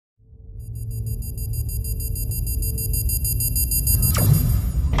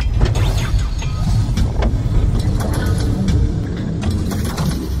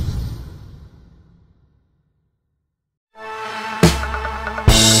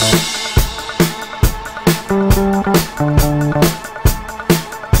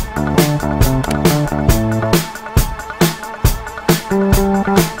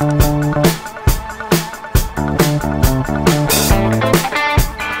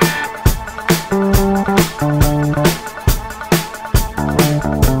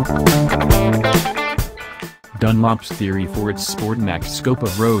Dunlop's theory for its Sportmax scope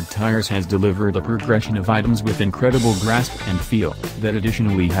of road tires has delivered a progression of items with incredible grasp and feel, that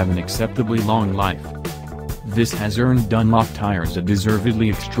additionally have an acceptably long life. This has earned Dunlop tires a deservedly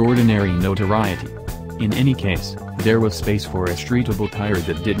extraordinary notoriety. In any case, there was space for a streetable tire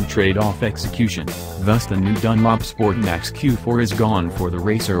that didn't trade off execution, thus the new Dunlop Sportmax Q4 is gone for the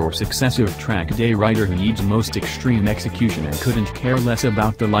racer or successive track day rider who needs most extreme execution and couldn't care less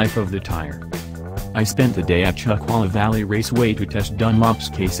about the life of the tire. I spent the day at Chuckwalla Valley Raceway to test Dunlop's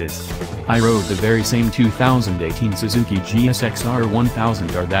cases. I rode the very same 2018 Suzuki GSX-R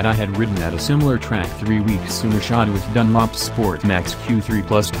 1000R that I had ridden at a similar track 3 weeks sooner, shod with Dunlop's Sportmax Q3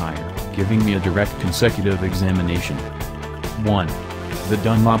 Plus tire, giving me a direct consecutive examination. 1. The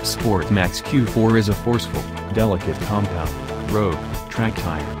Dunlop Sportmax Q4 is a forceful, delicate compound, road, track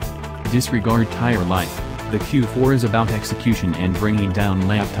tire. Disregard tire life, the Q4 is about execution and bringing down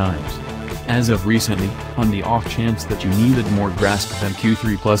lap times. As of recently, on the off chance that you needed more grasp than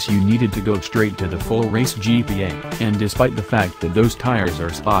Q3 Plus, you needed to go straight to the full race GPA, and despite the fact that those tires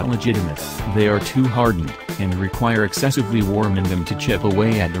are spot legitimate, they are too hardened, and require excessively warm in them to chip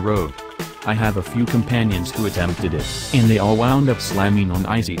away at the road. I have a few companions who attempted it, and they all wound up slamming on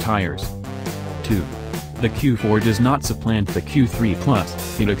icy tires. 2. The Q4 does not supplant the Q3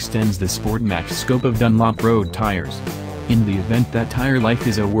 Plus, it extends the Sportmax scope of Dunlop road tires. In the event that tire life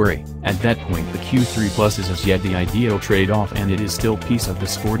is a worry, at that point the Q3 Plus is as yet the ideal trade-off, and it is still piece of the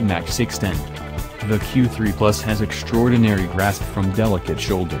Sportmax Extend. The Q3 Plus has extraordinary grasp from delicate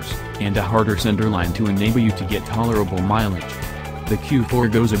shoulders, and a harder centerline to enable you to get tolerable mileage. The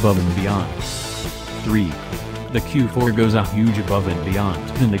Q4 goes above and beyond. 3. The Q4 goes a huge above and beyond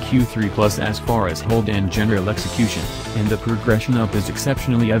than the Q3 Plus as far as hold and general execution, and the progression up is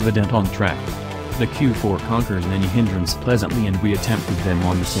exceptionally evident on track. The Q4 conquers any hindrance pleasantly, and we attempted them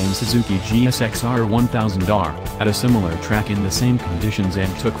on the same Suzuki GSX-R 1000R, at a similar track in the same conditions,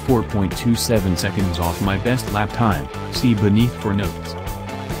 and took 4.27 seconds off my best lap time, see beneath for notes.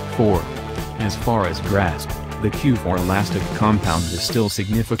 4. As far as grasp, the Q4 elastic compound is still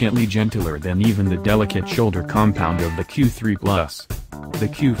significantly gentler than even the delicate shoulder compound of the Q3 Plus. The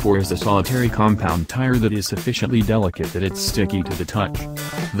Q4 is a solitary compound tire that is sufficiently delicate that it's sticky to the touch.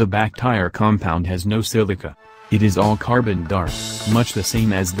 The back tire compound has no silica. It is all carbon dark, much the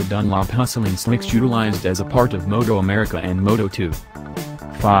same as the Dunlop hustling slicks utilized as a part of Moto America and Moto 2.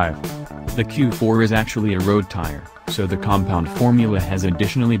 5. The Q4 is actually a road tire, so the compound formula has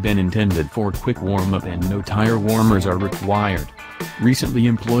additionally been intended for quick warm-up and no tire warmers are required. Recently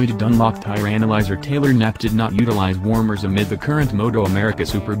employed Dunlop tire analyzer Taylor Knapp did not utilize warmers amid the current Moto America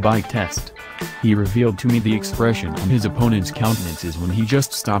Superbike test. He revealed to me the expression on his opponent's countenances when he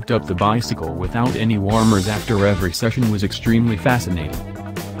just stopped up the bicycle without any warmers after every session was extremely fascinating.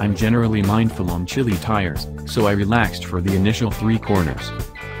 I'm generally mindful on chilly tires, so I relaxed for the initial 3 corners.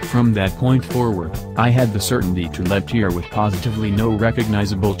 From that point forward, I had the certainty to left here with positively no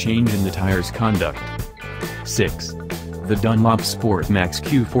recognizable change in the tire's conduct. 6. The Dunlop Sportmax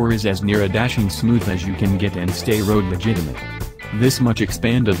Q4 is as near a dashing smooth as you can get and stay road legitimate. This much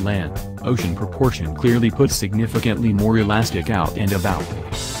expanded land-ocean proportion clearly puts significantly more elastic out and about.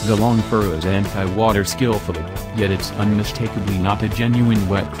 The long furrows anti-water skillfully, yet it's unmistakably not a genuine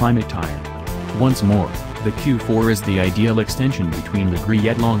wet climate tire. Once more, the Q4 is the ideal extension between the grey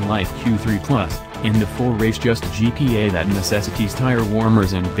yet long life Q3 Plus, and the full race just GPA that necessitates tire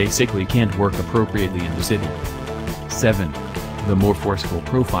warmers and basically can't work appropriately in the city. 7. The more forceful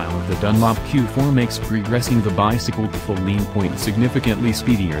profile of the Dunlop Q4 makes regressing the bicycle to full lean point significantly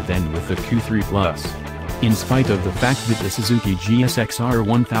speedier than with the Q3 Plus. In spite of the fact that the Suzuki GSX-R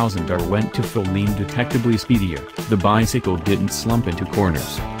 1000R went to full lean detectably speedier, the bicycle didn't slump into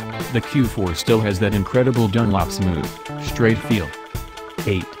corners. The Q4 still has that incredible Dunlop smooth, straight feel.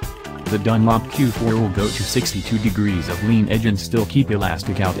 8. The Dunlop Q4 will go to 62 degrees of lean edge and still keep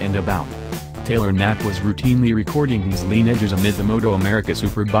elastic out and about. Taylor Knapp was routinely recording these lean edges amid the Moto America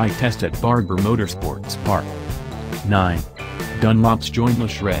Superbike test at Barber Motorsports Park. 9. Dunlop's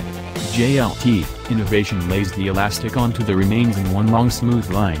jointless red JLT innovation lays the elastic onto the remains in one long smooth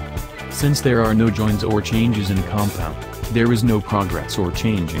line. Since there are no joins or changes in compound, there is no progress or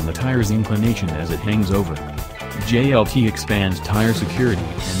change in the tire's inclination as it hangs over. JLT expands tire security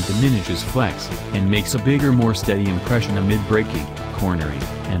and diminishes flex, and makes a bigger, more steady impression amid braking, cornering,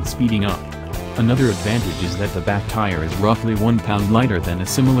 and speeding up. Another advantage is that the back tire is roughly 1 pound lighter than a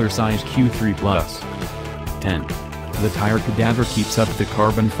similar-sized Q3 Plus. 10. The tire cadaver keeps up the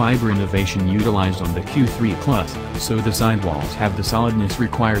carbon fiber innovation utilized on the Q3 Plus, so the sidewalls have the solidness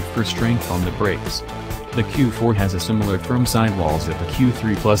required for strength on the brakes. The Q4 has a similar firm sidewalls at the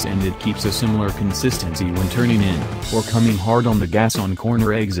Q3 Plus and it keeps a similar consistency when turning in, or coming hard on the gas on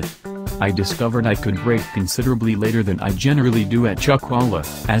corner exit. I discovered I could brake considerably later than I generally do at Chuckwalla,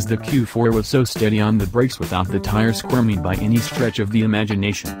 as the Q4 was so steady on the brakes without the tire squirming by any stretch of the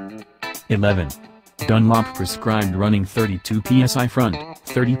imagination. 11. Dunlop prescribed running 32 psi front,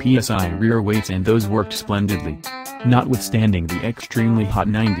 30 psi rear weights and those worked splendidly. Notwithstanding the extremely hot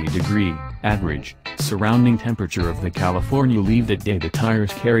 90-degree, average, surrounding temperature of the California leave that day, the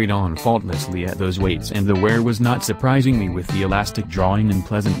tires carried on faultlessly at those weights and the wear was not surprisingly with the elastic drawing and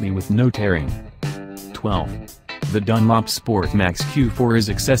pleasantly with no tearing. 12. The Dunlop Sportmax Q4 is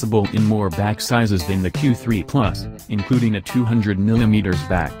accessible in more back sizes than the Q3 Plus, including a 200mm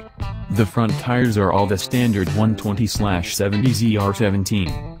back. The front tires are all the standard 120/70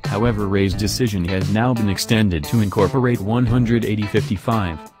 ZR17, however Ray's decision has now been extended to incorporate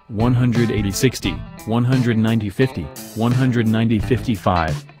 180/55, 180/60, 190/50,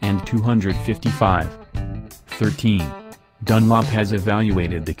 190/55, and 255. 13. Dunlop has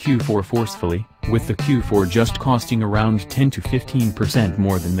evaluated the Q4 forcefully, with the Q4 just costing around 10 to 15%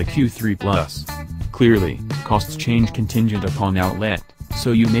 more than the Q3 Plus. Clearly, costs change contingent upon outlet,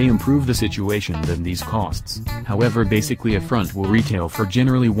 so you may improve the situation than these costs. However, basically a front will retail for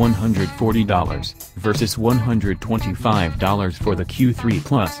generally $140 versus $125 for the Q3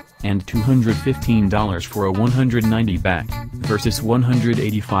 Plus, and $215 for a 190 back, versus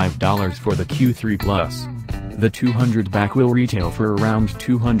 $185 for the Q3 Plus. The 200 back will retail for around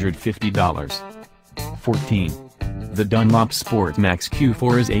 $250. 14. The Dunlop Sportmax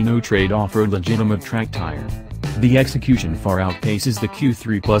Q4 is a no-trade off-road legitimate track tire. The execution far outpaces the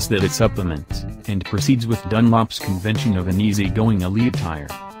Q3 Plus that it supplements, and proceeds with Dunlop's convention of an easy-going elite tire.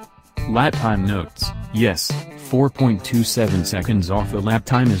 Lap time notes: yes, 4.27 seconds off the lap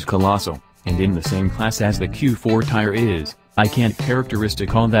time is colossal, and in the same class as the Q4 tire is, I can't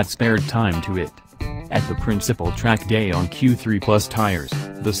characteristic all that spared time to it. At the principal track day on Q3 Plus tires,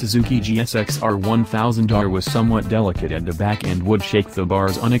 the Suzuki GSX-R 1000R was somewhat delicate at the back and would shake the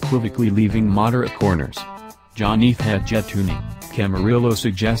bars unequivocally, leaving moderate corners. Johnny had jet tuning. Camarillo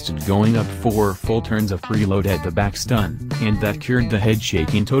suggested going up 4 full turns of preload at the back stun, and that cured the head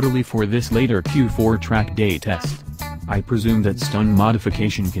shaking totally for this later Q4 track day test. I presume that stun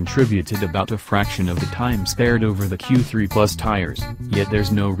modification contributed about a fraction of the time spared over the Q3 Plus tires, yet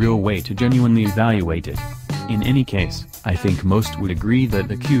there's no real way to genuinely evaluate it. In any case, I think most would agree that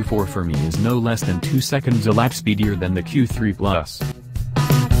the Q4 for me is no less than 2 seconds a lap speedier than the Q3 Plus.